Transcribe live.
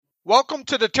Welcome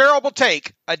to The Terrible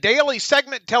Take, a daily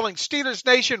segment telling Steelers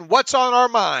Nation what's on our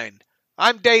mind.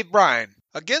 I'm Dave Bryan.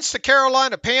 Against the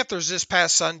Carolina Panthers this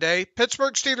past Sunday,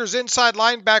 Pittsburgh Steelers inside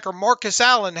linebacker Marcus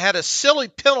Allen had a silly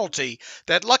penalty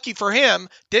that, lucky for him,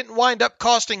 didn't wind up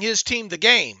costing his team the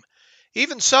game.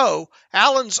 Even so,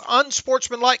 Allen's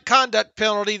unsportsmanlike conduct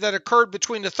penalty that occurred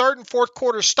between the third and fourth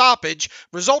quarter stoppage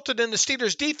resulted in the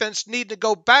Steelers' defense needing to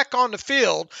go back on the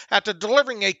field after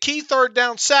delivering a key third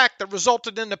down sack that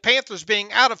resulted in the Panthers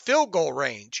being out of field goal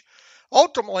range.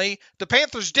 Ultimately, the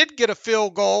Panthers did get a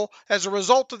field goal as a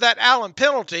result of that Allen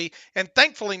penalty, and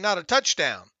thankfully not a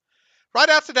touchdown. Right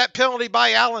after that penalty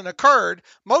by Allen occurred,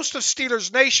 most of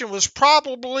Steelers Nation was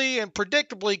probably and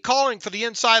predictably calling for the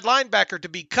inside linebacker to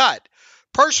be cut.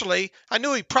 Personally, I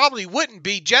knew he probably wouldn't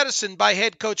be jettisoned by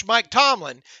head coach Mike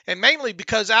Tomlin, and mainly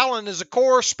because Allen is a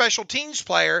core special teams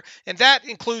player, and that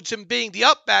includes him being the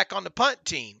up back on the punt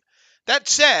team. That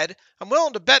said, I'm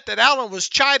willing to bet that Allen was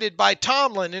chided by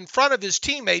Tomlin in front of his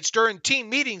teammates during team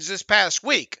meetings this past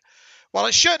week. While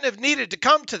it shouldn't have needed to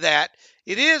come to that,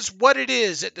 it is what it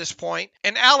is at this point,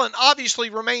 and Allen obviously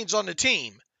remains on the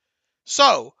team.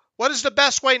 So, what is the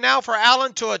best way now for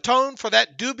Allen to atone for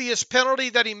that dubious penalty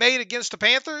that he made against the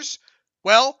Panthers?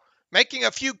 Well, making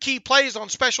a few key plays on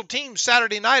special teams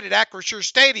Saturday night at Acrisure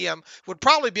Stadium would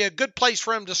probably be a good place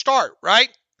for him to start, right?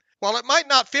 While it might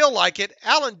not feel like it,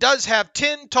 Allen does have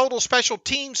 10 total special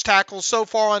teams tackles so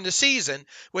far on the season,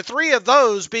 with 3 of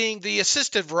those being the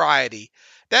assisted variety.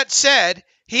 That said,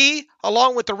 he,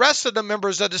 along with the rest of the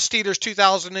members of the Steelers'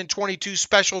 2022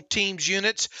 special teams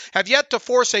units, have yet to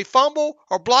force a fumble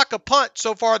or block a punt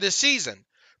so far this season.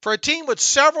 For a team with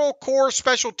several core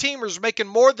special teamers making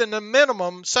more than the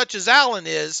minimum, such as Allen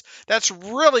is, that's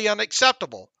really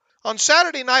unacceptable. On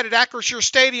Saturday night at Acrisure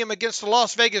Stadium against the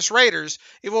Las Vegas Raiders,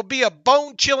 it will be a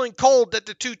bone-chilling cold that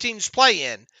the two teams play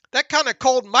in. That kind of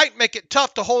cold might make it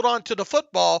tough to hold on to the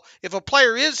football if a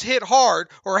player is hit hard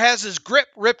or has his grip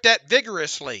ripped at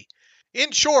vigorously.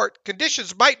 In short,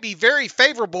 conditions might be very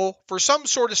favorable for some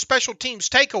sort of special teams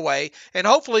takeaway, and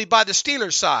hopefully by the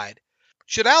Steelers' side.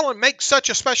 Should Allen make such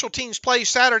a special teams play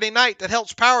Saturday night that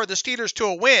helps power the Steelers to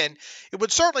a win, it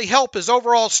would certainly help his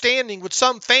overall standing with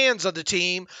some fans of the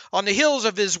team on the heels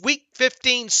of his Week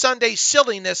 15 Sunday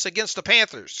silliness against the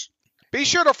Panthers. Be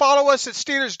sure to follow us at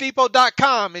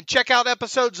SteelersDepot.com and check out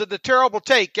episodes of The Terrible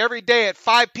Take every day at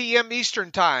 5 p.m.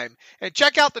 Eastern Time. And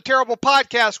check out The Terrible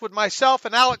Podcast with myself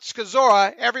and Alex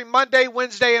Kozora every Monday,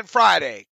 Wednesday, and Friday.